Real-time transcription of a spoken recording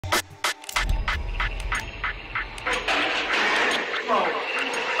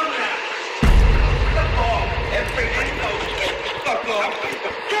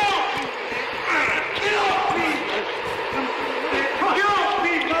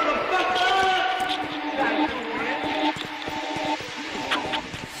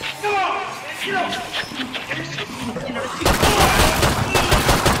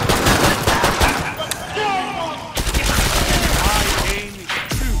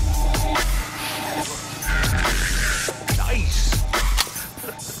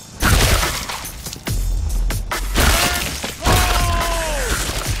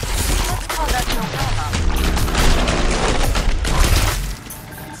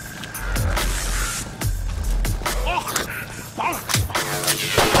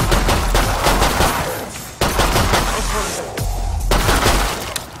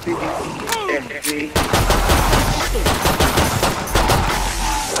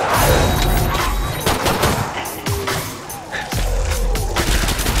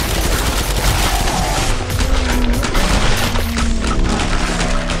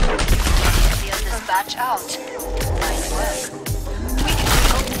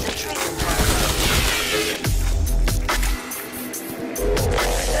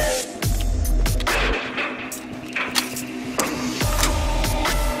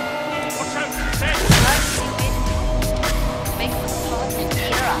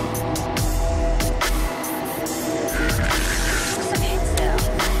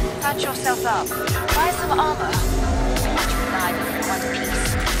Armor's up. Buy some armor. You died in one piece.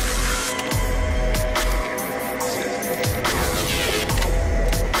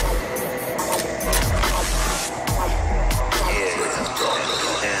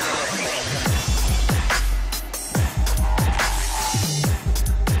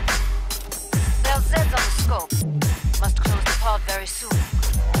 There's Zeds on the scope. Must close the pod very soon.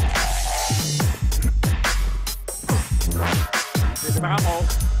 Bit of ammo.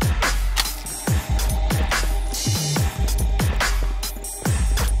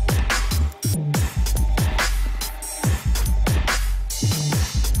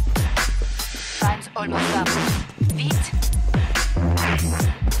 Time's almost up. Vite.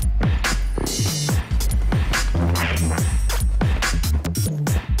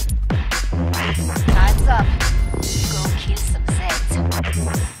 Time's up. Go kill some Zeds.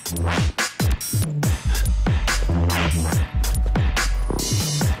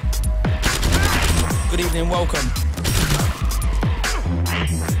 Good evening, welcome.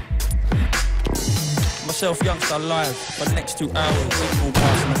 Myself, Youngster, live for the next 2 hours,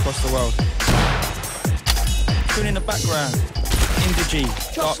 broadcasting across the world. Tune in the background, Indigi,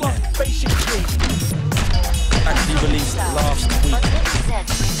 Darknet. Actually released last week.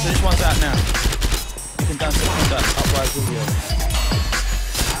 So this one's out now. You can download that Uprise video.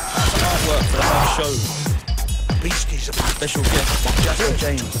 That's the artwork for the whole show. Special guest, Jasper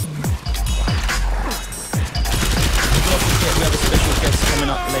James. Don't forget we have a special guest coming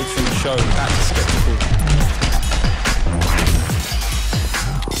up later in the show. That's the Skeptical.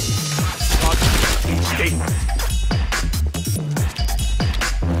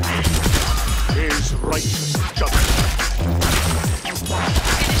 Here's righteous judgment.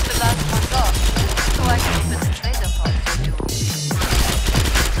 Finish the last ones off, so I can open the trader pod for you.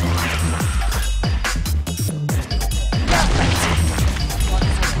 Perfect. One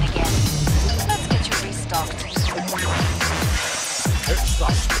is open again. Let's get you restocked. It's the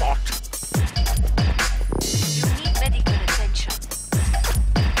spot. You need medical attention.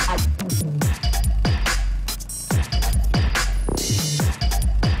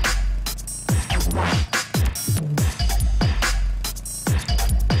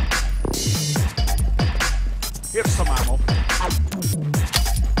 Here's some ammo.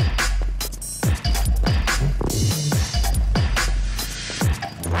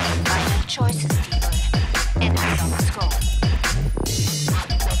 Final choices, people. Enemies on the scope.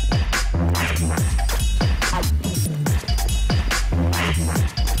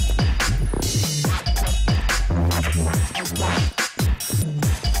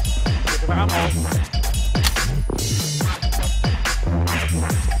 Bit of ammo.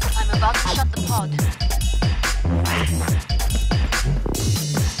 I'm about to shut the pod.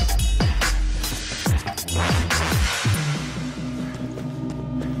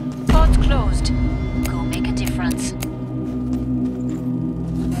 Pod's closed. Go make a difference.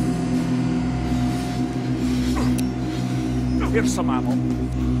 Here's some ammo.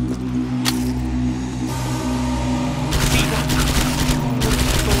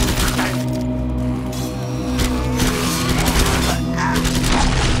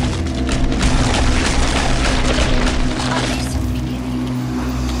 A decent beginning.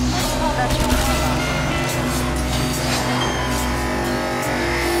 Let's call that your armor.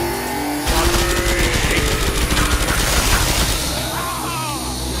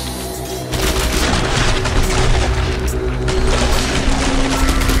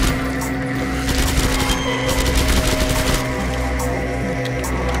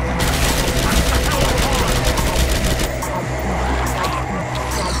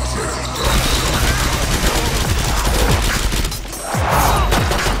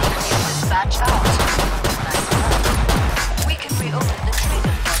 Dispatch out. Nice work. We can reopen the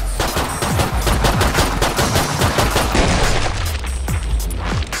trader pods.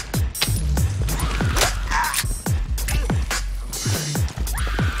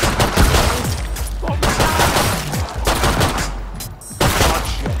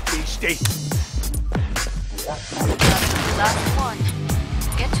 Watch your beastie. Last one.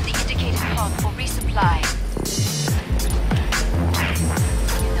 Get to the indicated pod for resupply.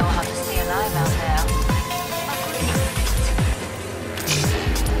 You know how to stay alive out there.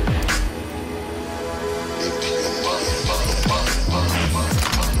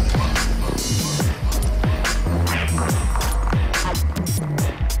 A good instinct.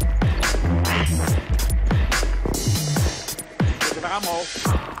 Bit of ammo.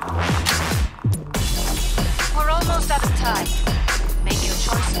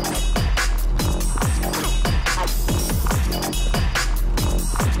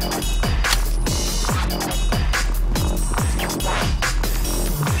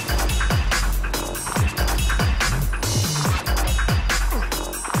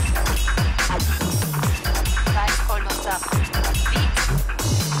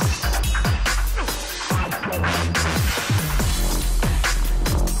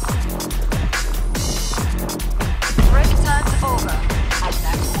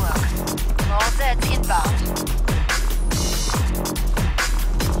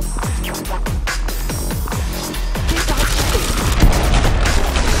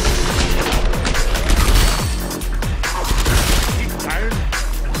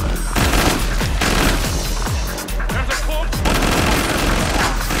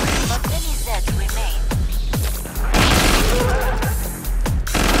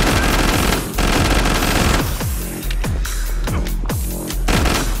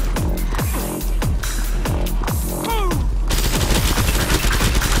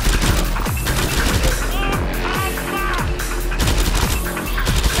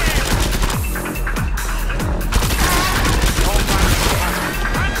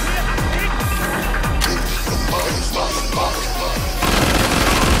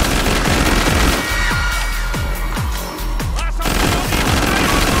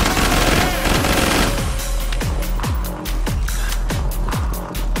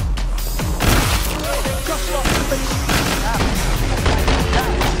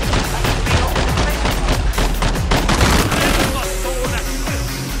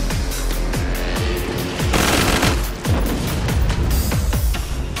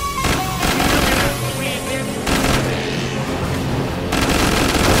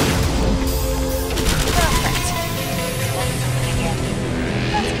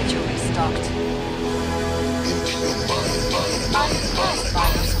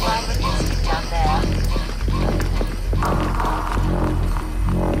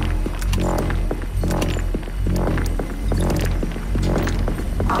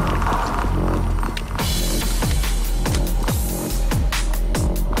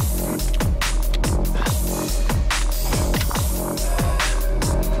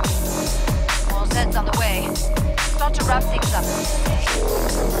 want to wrap things up today.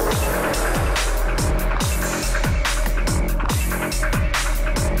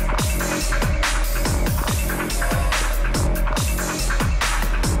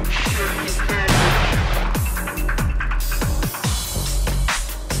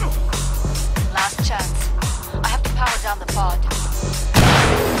 Last chance. I have to power down the pod.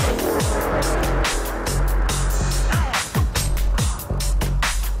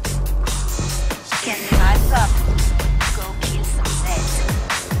 Time's up. Go kill some Zeds.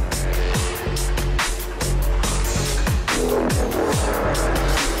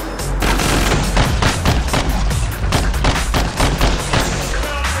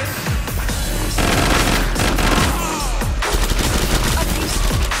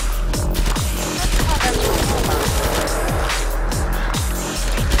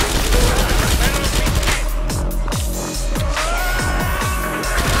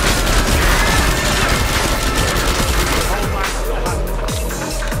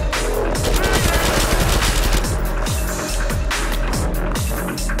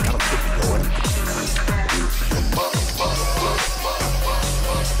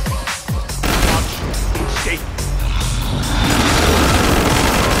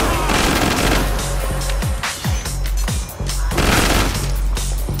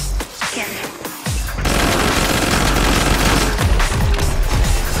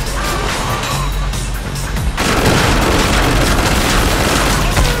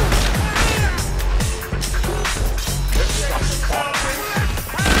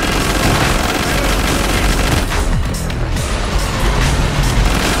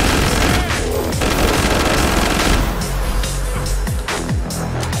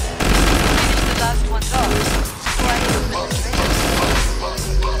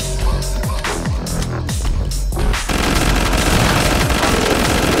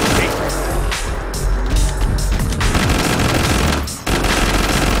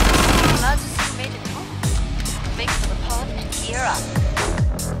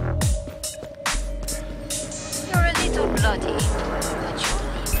 You're a little bloody, but you'll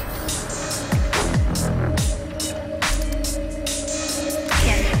leave.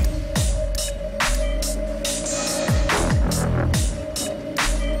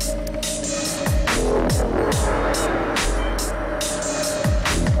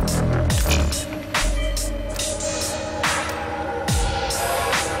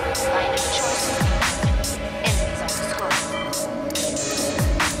 Final choice. Enemies on the scope.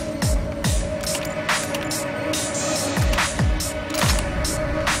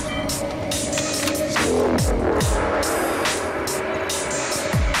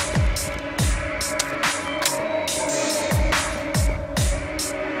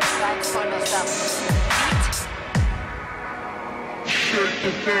 Shake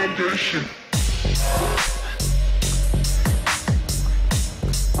the foundation.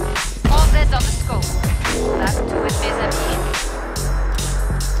 All Zeds on the scope. Back to it, mes amis.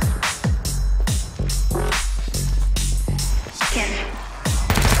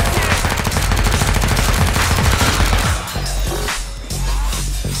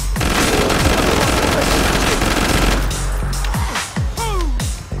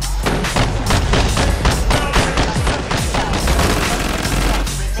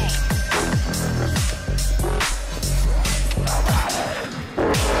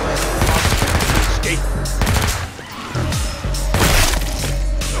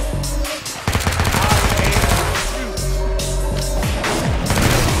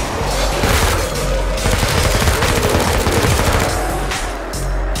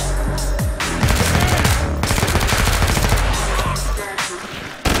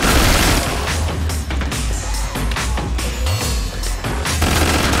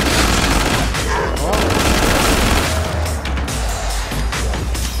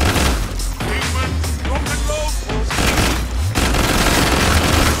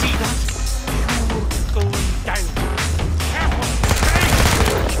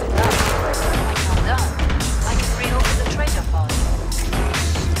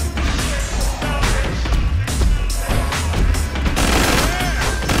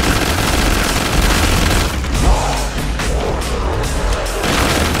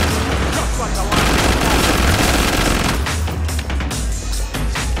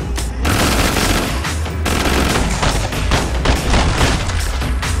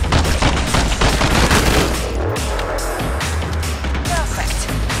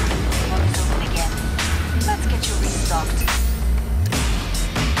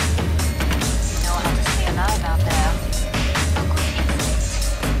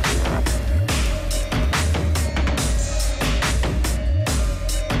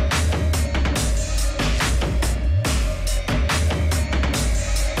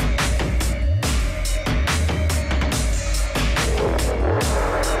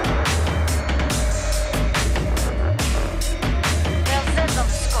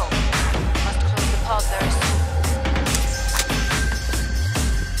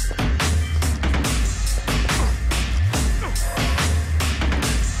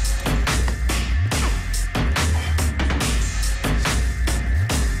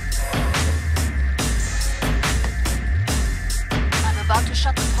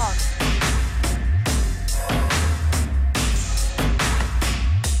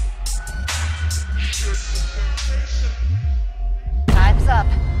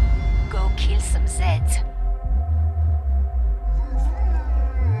 kill some Zeds.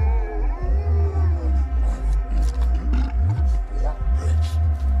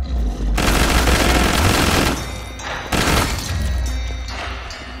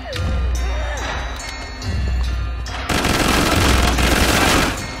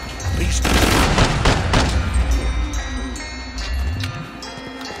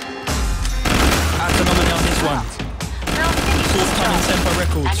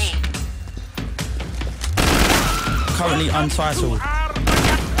 Currently untitled.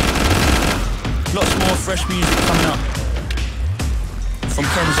 Lots more fresh music coming up from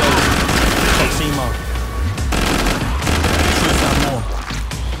Kenzo, Toximo, Truth and more.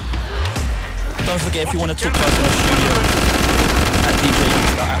 Don't forget, if you want to talk to us in the studio at DJ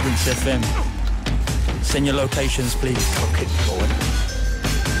at Rinse FM, send your locations, please. Okay, going.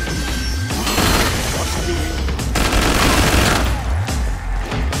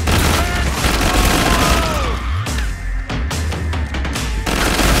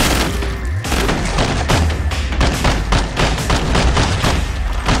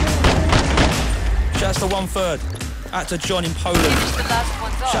 Shouts to 1/3. Out to John in Poland.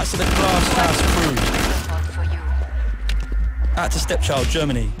 Shouts to the Glass House crew. Out to Stepchild,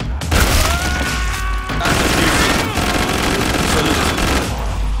 Germany. Out to Fury. Salute.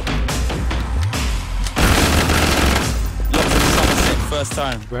 Locked in Somerset, first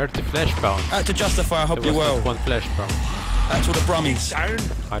time. Where the flesh bound? Out to Justify, I hope you're well. One flesh bound. Out to all the Brummies.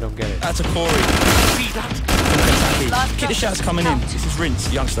 I don't get it. Out to Corey. From Kentucky. Keep the shouts coming in. This is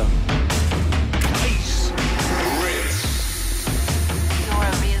Rinse, youngster. You're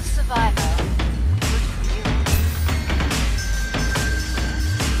a real survivor.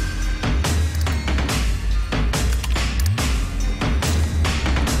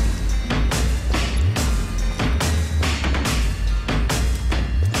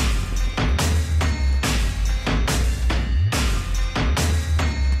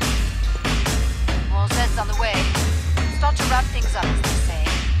 More Zeds on the way. Start to wrap things up, as they say.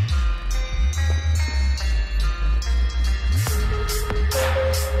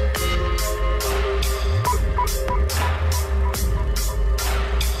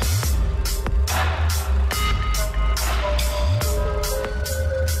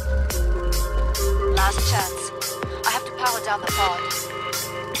 Last chance. I have to power down the pod.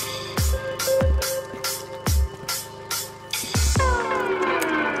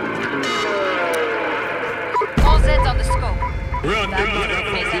 More Zeds on the scope. Run That down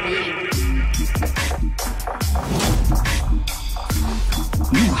is everything.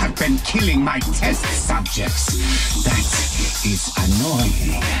 You have been killing my test subjects. That is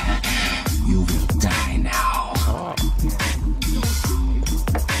annoying. You will die now. Fine.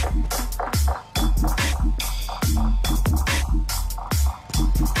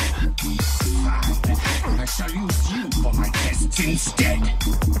 I shall use you for my tests instead.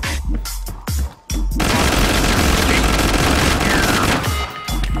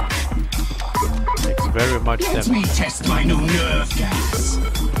 Makes very much Let sense. me test my new nerve gas.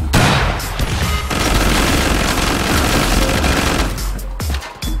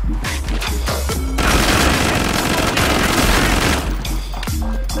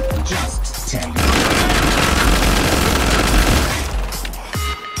 Just take.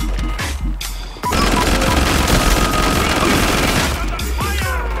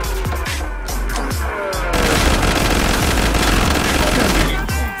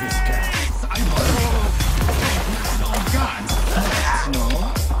 This gas. I'm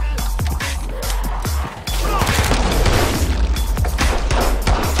no.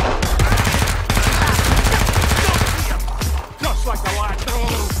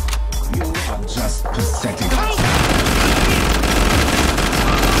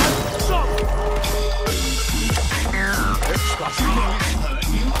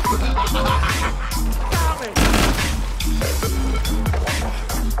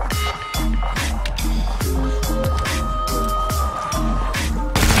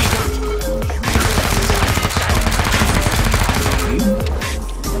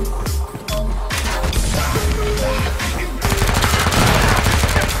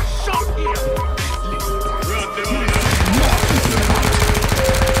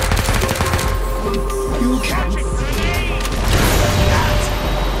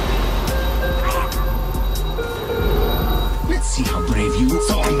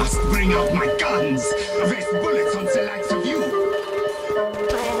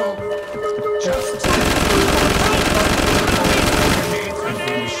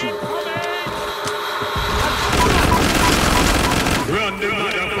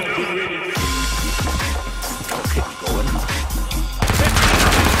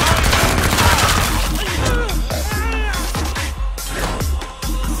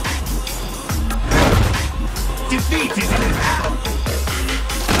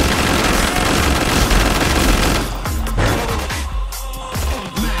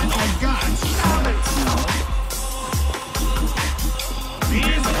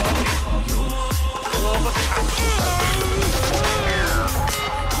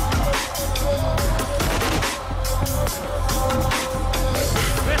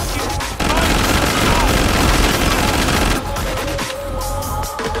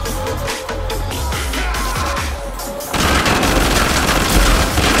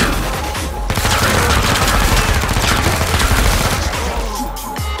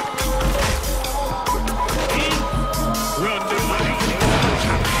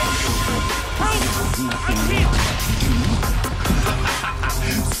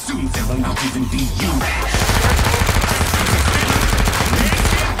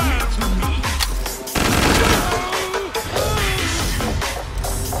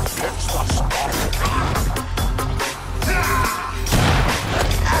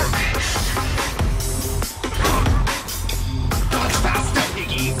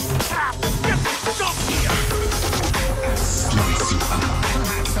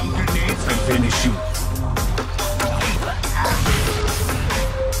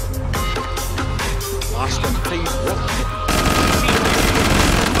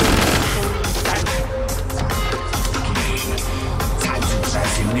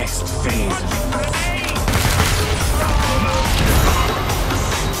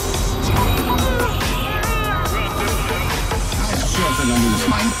 gonna lose.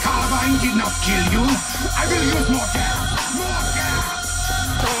 My carbine did not kill you. I will use more gas. More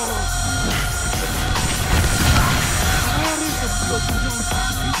gas.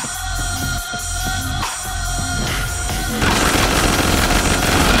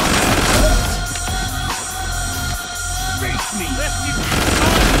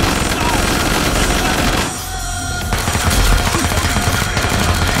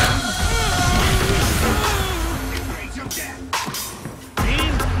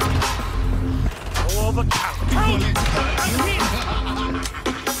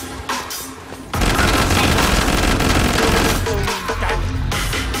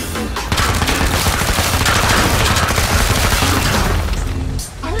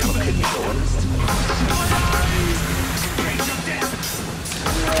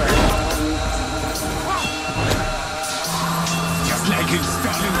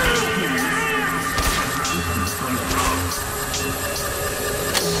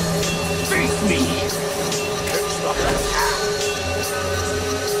 Face me.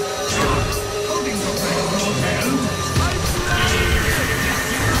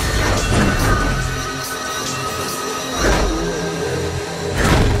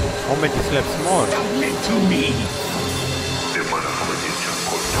 How many slaps more? Submit to me.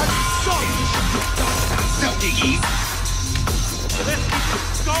 Stop digging.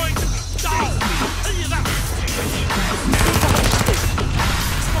 Going to die! Hear that?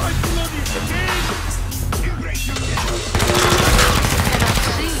 My bloody skin! Embrace your death. Cannot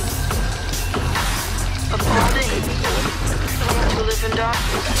see. Appalling. To live in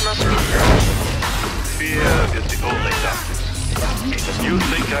darkness must be Fear is the only darkness. You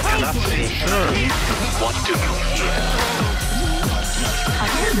think I cannot see? Sure. What do you hear?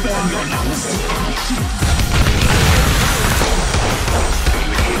 Burn your lungs. Do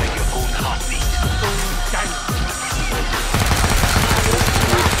you hear your own heartbeat?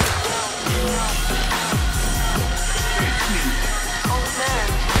 old man.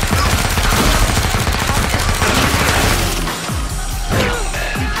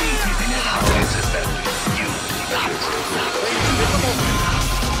 How is it that you do not?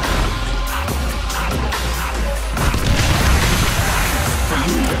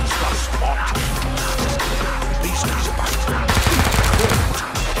 These days about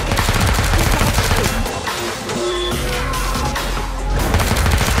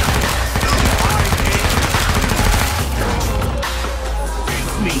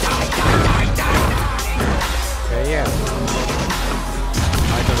Okay, yeah.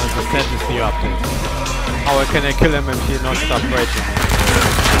 I don't understand this new update. How can I kill him if he not stop raging?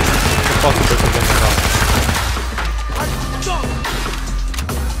 It's impossible to get around.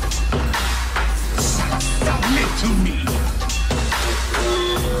 Submit to me.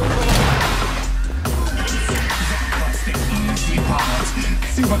 That was the easy part.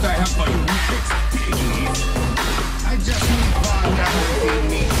 See what I have for you next, piggy. I just need one other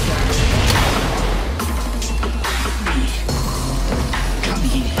thing. Come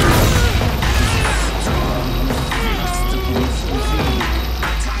here.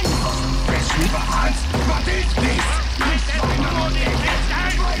 Time for fresh river hearts. What is this?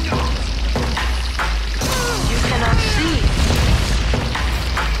 You cannot see.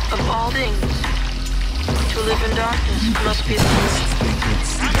 Of all things, to live in darkness must be the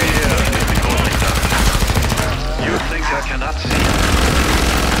Fear is the only darkness. You think I cannot see?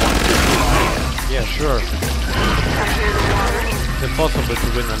 What do you hear? Yeah, sure. I hear the water. It's impossible to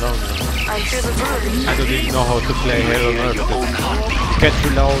win alone. I hear the birds. I don't even know how to play Halo on Earth. You can't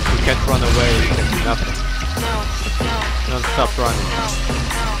reload, you can't run away, you can do nothing. No, no, Don't stop running. no,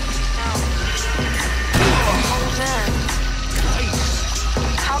 no, no. Old man.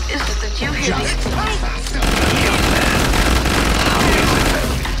 How is it that you hear these things? How is it that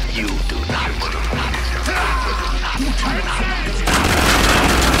you do not?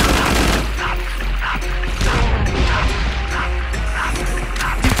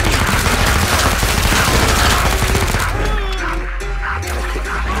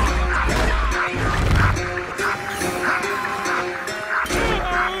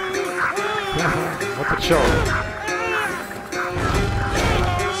 What a show.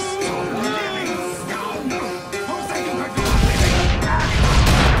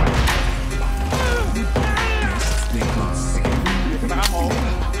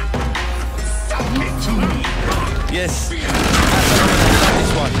 Yes. This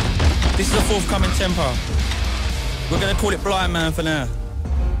one. This is a forthcoming tempo. We're going to call it Blind Man for now.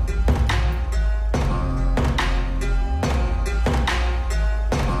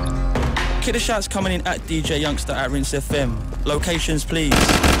 Killer shouts coming in at DJ Youngster at Rinse FM. Locations, please.